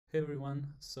Hey everyone,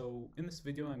 so in this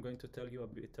video I'm going to tell you a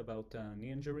bit about a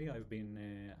knee injury I've been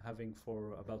having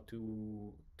for about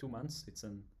two months.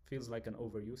 Feels like an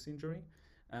overuse injury,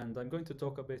 and I'm going to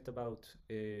talk a bit about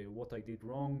what I did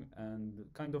wrong and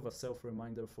kind of a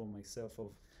self-reminder for myself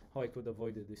of how I could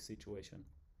avoid this situation.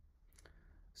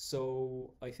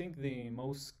 So I think the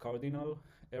most cardinal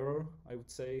error I would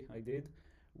say I did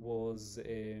was,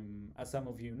 as some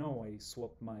of you know, I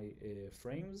swapped my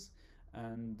frames,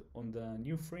 and on the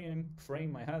new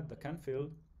frame I had, the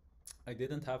Canfield, I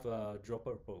didn't have a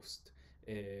dropper post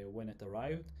when it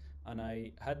arrived, and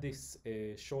I had this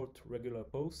short regular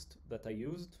post that I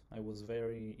used. I was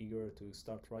very eager to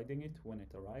start riding it when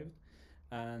it arrived,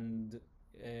 and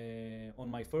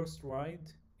on my first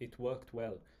ride, it worked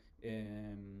well.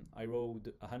 I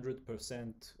rode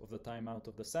 100% of the time out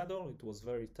of the saddle. It was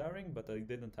very tiring, but I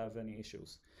didn't have any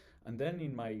issues. And then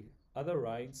in my other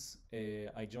rides,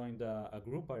 I joined a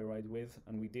group I ride with,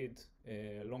 and we did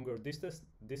longer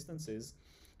distances.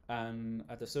 And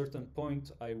at a certain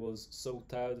point, I was so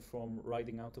tired from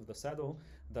riding out of the saddle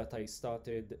that I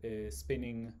started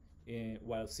spinning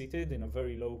while seated in a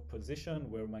very low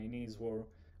position where my knees were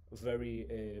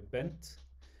very bent.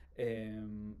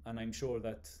 And I'm sure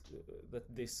that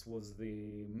this was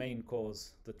the main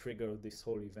cause that triggered this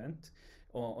whole event.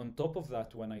 On top of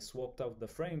that, when I swapped out the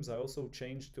frames, I also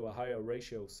changed to a higher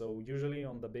ratio. So usually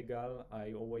on the Big Al,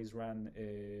 I always ran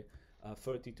a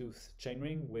 30-tooth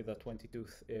chainring with a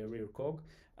 20-tooth rear cog.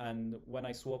 And when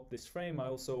I swapped this frame, I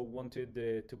also wanted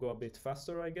to go a bit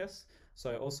faster, I guess. So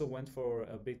I also went for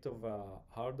a bit of a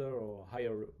harder or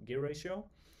higher gear ratio.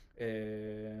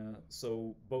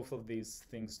 So both of these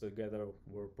things together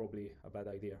were probably a bad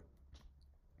idea.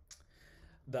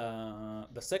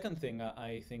 The second thing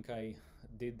I think I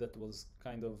did that was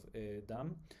kind of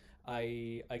dumb.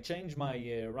 I changed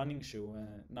my running shoe.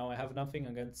 Now I have nothing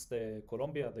against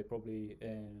Colombia. They probably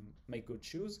make good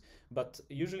shoes, but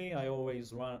usually I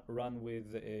always run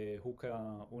with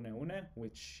Hoka Une Une,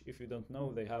 which, if you don't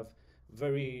know, they have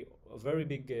very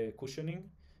big cushioning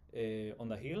on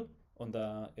the heel, on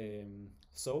the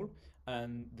sole,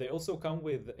 and they also come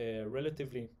with a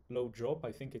relatively low drop.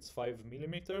 I think it's 5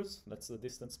 millimeters. That's the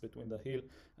distance between the heel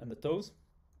and the toes.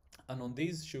 And on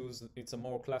these shoes, it's a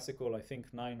more classical, I think,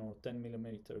 9 or 10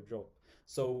 millimeter drop.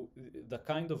 So the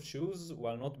kind of shoes,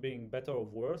 while not being better or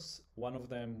worse, one of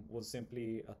them was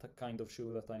simply a kind of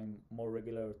shoe that I'm more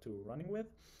regular to running with.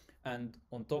 And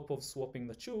on top of swapping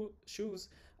the shoes,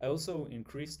 I also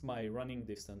increased my running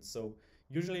distance. So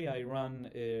usually I run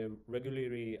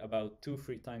regularly about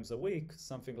 2-3 times a week,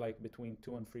 something like between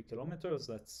 2 and 3 kilometers.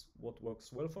 That's what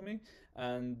works well for me.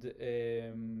 And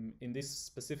in this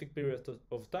specific period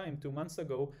of time, 2 months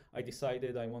ago, I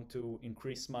decided I want to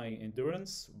increase my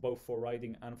endurance, both for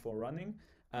riding and for running.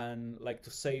 And like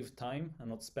to save time and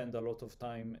not spend a lot of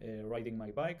time riding my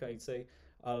bike, I'd say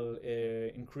I'll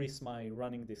increase my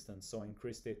running distance. So I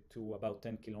increased it to about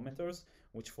 10 kilometers,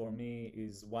 which for me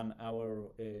is 1 hour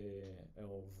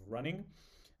of running.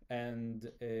 And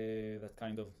that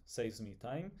kind of saves me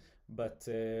time, but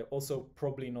also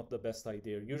probably not the best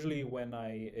idea. Usually when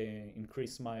I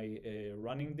increase my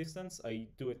running distance, I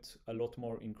do it a lot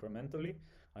more incrementally.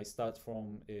 I start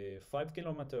from 5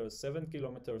 kilometers, 7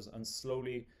 kilometers, and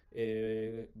slowly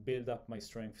build up my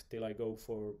strength till I go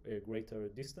for greater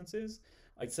distances.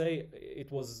 I'd say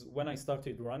it was, when I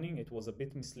started running, it was a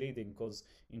bit misleading because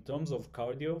in terms of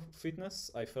cardio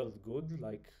fitness, I felt good.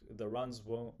 Like the runs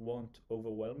weren't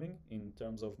overwhelming in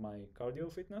terms of my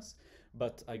cardio fitness.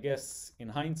 But I guess in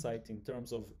hindsight, in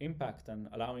terms of impact and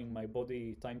allowing my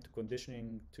body time to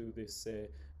conditioning to this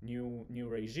new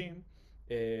regime,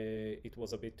 it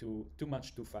was a bit too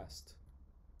much too fast.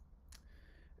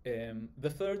 The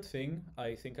third thing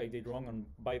I think I did wrong, and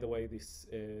by the way, this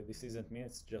isn't me;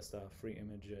 it's just a free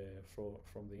image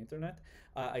from the internet.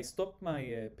 I stopped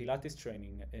my Pilates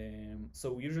training.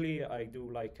 So usually I do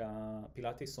like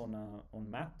Pilates on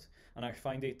mat, and I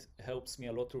find it helps me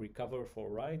a lot to recover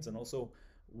for rides and also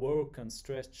work and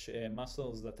stretch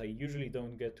muscles that I usually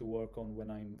don't get to work on when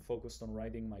I'm focused on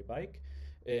riding my bike.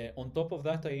 On top of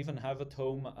that, I even have at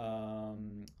home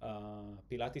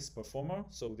Pilates Performer,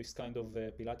 so this kind of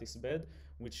Pilates bed,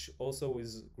 which also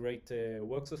is great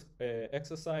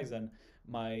exercise. And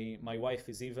my wife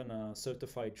is even a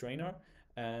certified trainer.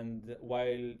 And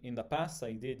while in the past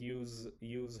I did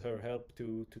use her help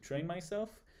to train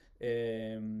myself,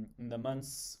 in the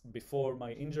months before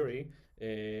my injury,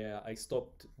 I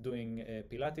stopped doing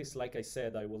Pilates. Like I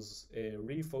said, I was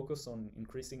really focused on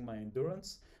increasing my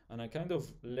endurance, and I kind of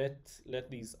let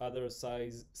these other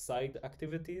side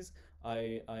activities,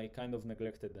 I kind of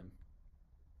neglected them.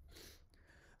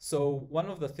 So one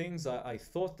of the things I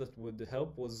thought that would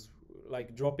help was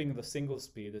like dropping the single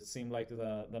speed. It seemed like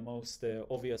the most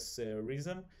obvious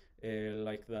reason,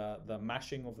 like the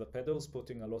mashing of the pedals,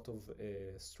 putting a lot of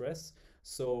stress.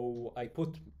 So I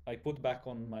put back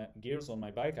on my gears on my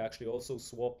bike. I actually also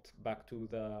swapped back to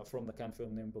the from the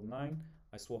Canfield Nimble 9.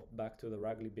 I swapped back to the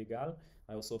Ragley Big Al.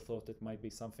 I also thought it might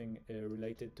be something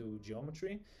related to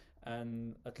geometry.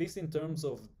 And at least in terms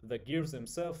of the gears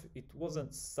themselves, it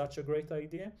wasn't such a great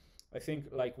idea. I think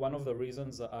like one of the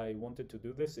reasons I wanted to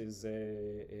do this is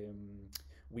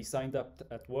we signed up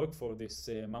at work for this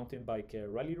mountain bike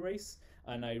rally race,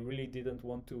 and I really didn't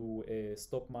want to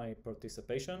stop my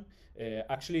participation.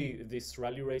 Actually, this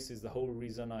rally race is the whole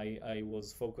reason I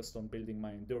was focused on building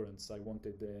my endurance. I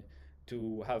wanted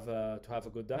to have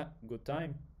a good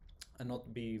time and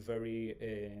not be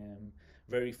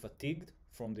very fatigued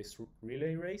from this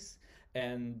relay race.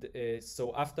 And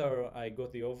so after I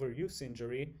got the overuse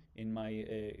injury in my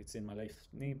it's in my left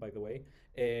knee, by the way,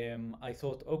 I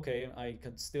thought, okay, I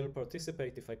can still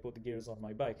participate if I put gears on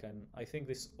my bike. And I think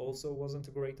this also wasn't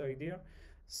a great idea.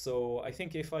 So I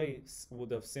think if I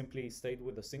would have simply stayed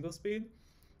with a single speed,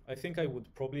 I think I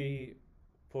would probably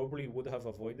would have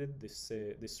avoided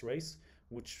this race,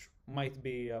 which might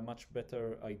be a much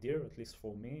better idea, at least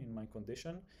for me in my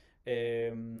condition.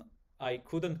 Um, I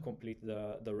couldn't complete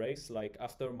the race. Like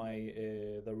after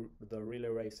the relay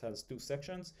race has two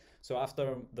sections. So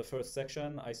after the first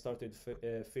section, I started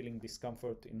feeling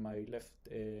discomfort in my left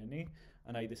knee,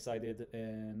 and I decided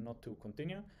not to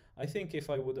continue. I think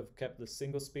if I would have kept the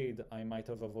single speed, I might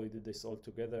have avoided this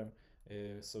altogether.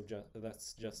 So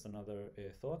that's just another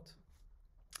thought.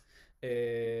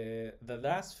 The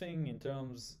last thing in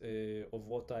terms of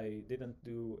what I didn't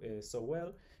do so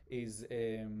well is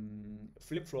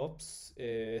flip-flops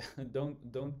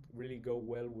don't really go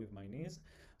well with my knees.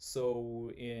 So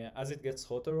as it gets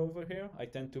hotter over here, I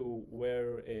tend to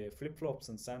wear flip-flops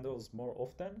and sandals more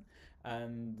often.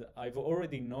 And I've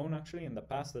already known actually in the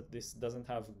past that this doesn't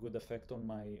have good effect on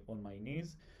my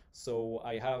knees. So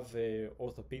I have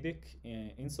orthopedic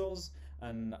insoles,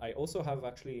 and I also have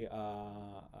actually,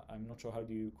 I'm not sure how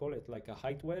do you call it, like a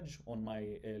height wedge on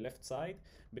my left side,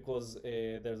 because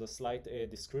there's a slight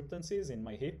discrepancies in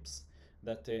my hips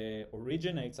that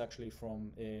originates actually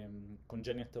from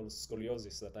congenital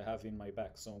scoliosis that I have in my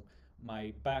back. So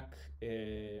my back,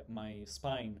 my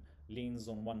spine leans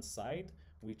on one side,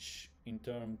 which in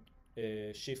turn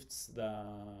shifts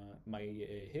my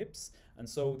hips, and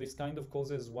so this kind of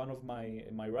causes one of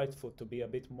my right foot to be a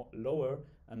bit more lower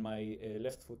and my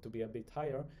left foot to be a bit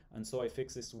higher. And so I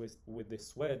fix this with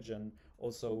this wedge and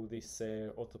also this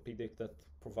orthopedic that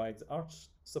provides arch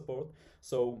support.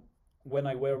 So when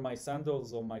I wear my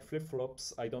sandals or my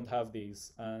flip-flops, I don't have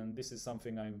these, and this is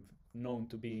something I'm known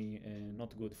to be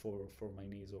not good for my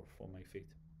knees or for my feet.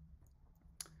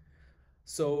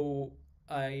 So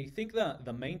I think that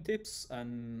the main tips,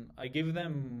 and I give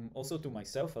them also to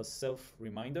myself as self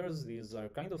reminders, these are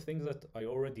kind of things that I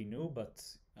already knew, but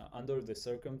under the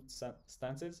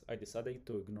circumstances, I decided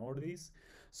to ignore these.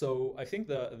 So I think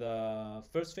the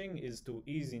first thing is to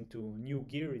ease into new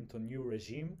gear, into new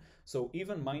regime. So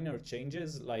even minor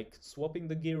changes like swapping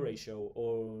the gear ratio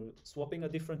or swapping a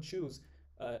different shoes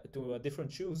to a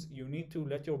different shoes, you need to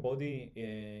let your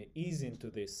body ease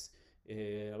into this.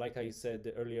 Like I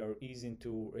said earlier, ease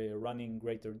into running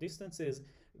greater distances.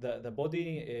 The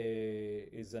body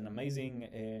is an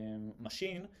amazing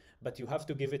machine, but you have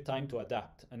to give it time to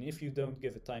adapt. And if you don't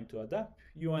give it time to adapt,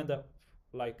 you end up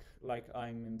like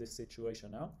I'm in this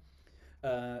situation now.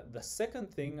 The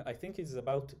second thing I think is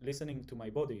about listening to my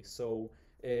body. So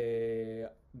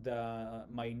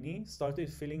my knee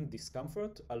started feeling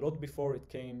discomfort a lot before it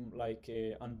came like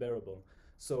unbearable.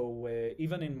 So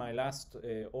even in my last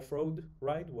off-road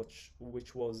ride,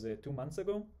 which was 2 months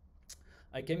ago,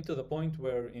 I came to the point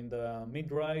where in the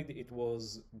mid-ride it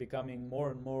was becoming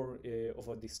more and more of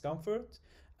a discomfort,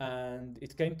 and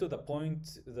it came to the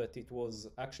point that it was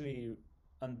actually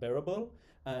unbearable.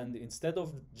 And instead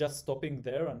of just stopping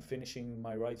there and finishing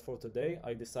my ride for today,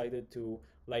 I decided to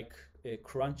like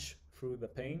crunch through the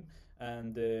pain,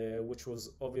 and which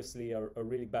was obviously a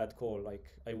really bad call. Like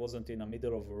I wasn't in the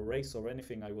middle of a race or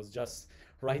anything. I was just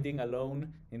riding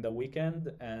alone in the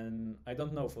weekend, and I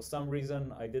don't know, for some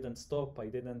reason I didn't stop. I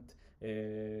didn't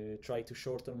try to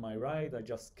shorten my ride. I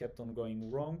just kept on going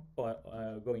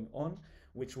on,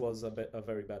 which was a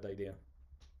very bad idea.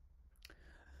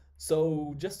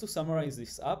 So just to summarize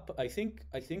this up, I think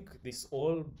this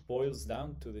all boils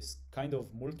down to this kind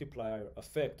of multiplier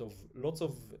effect of lots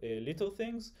of little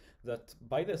things that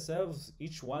by themselves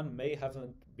each one may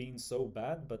haven't been so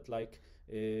bad, but like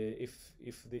if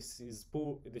this is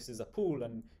a pool,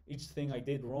 and each thing I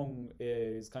did wrong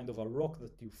is kind of a rock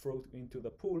that you throw into the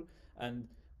pool, and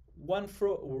one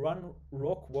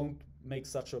rock won't make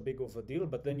such a big of a deal,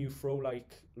 but then you throw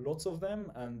like lots of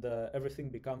them, and everything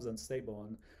becomes unstable.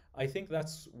 And I think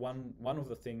that's one of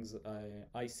the things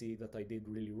I see that I did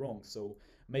really wrong. So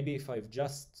maybe if I've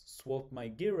just swapped my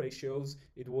gear ratios,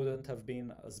 it wouldn't have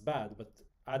been as bad. But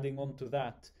adding on to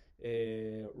that,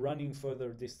 running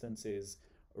further distances,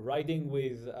 riding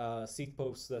with a seat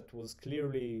post that was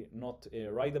clearly not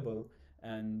rideable,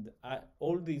 and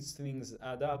all these things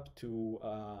add up to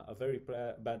a very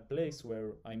bad place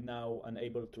where I'm now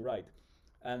unable to ride.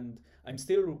 And I'm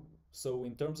still, so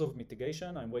in terms of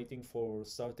mitigation, I'm waiting for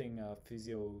starting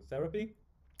physiotherapy.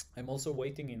 I'm also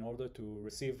waiting in order to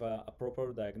receive a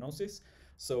proper diagnosis.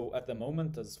 So at the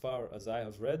moment, as far as I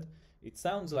have read, it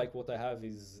sounds like what I have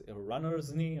is a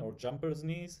runner's knee or jumper's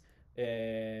knees,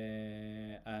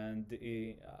 and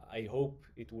I hope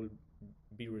it will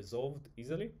be resolved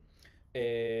easily.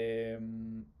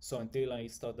 So until I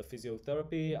start the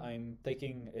physiotherapy, I'm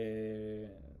taking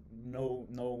no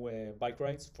bike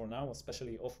rides for now,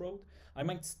 especially off-road. I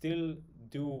might still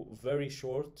do very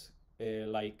short,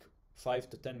 like 5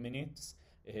 to 10 minutes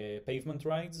pavement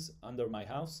rides under my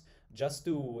house, just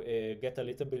to get a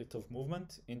little bit of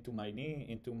movement into my knee,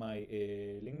 into my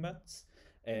ligaments.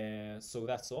 So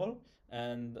that's all.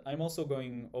 And I'm also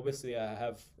going, obviously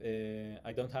I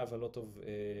don't have a lot of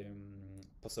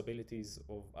possibilities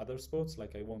of other sports,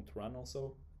 like I won't run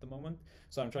also at the moment.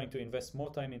 So I'm trying to invest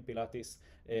more time in Pilates,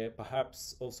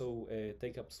 perhaps also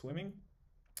take up swimming.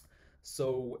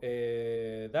 So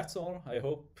that's all. I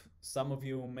hope some of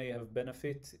you may have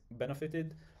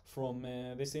benefited from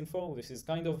this info. This is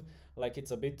kind of like,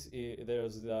 it's a bit,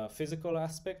 there's the physical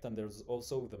aspect, and there's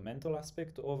also the mental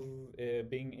aspect of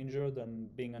being injured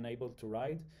and being unable to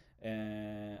ride.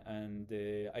 And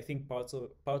I think part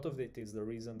of it is the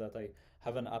reason that I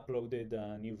haven't uploaded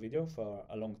a new video for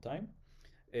a long time.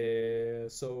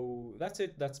 So that's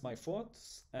it. That's my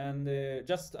thoughts. And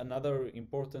just another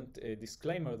important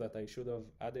disclaimer that I should have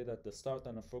added at the start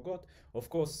and I forgot. Of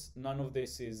course, none of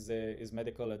this is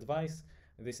medical advice.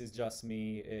 This is just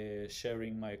me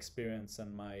sharing my experience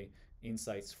and my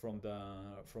insights from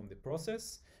the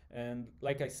process. And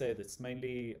like I said, it's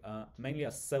mainly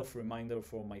a self reminder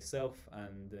for myself,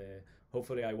 and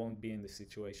hopefully I won't be in this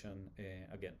situation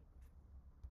again.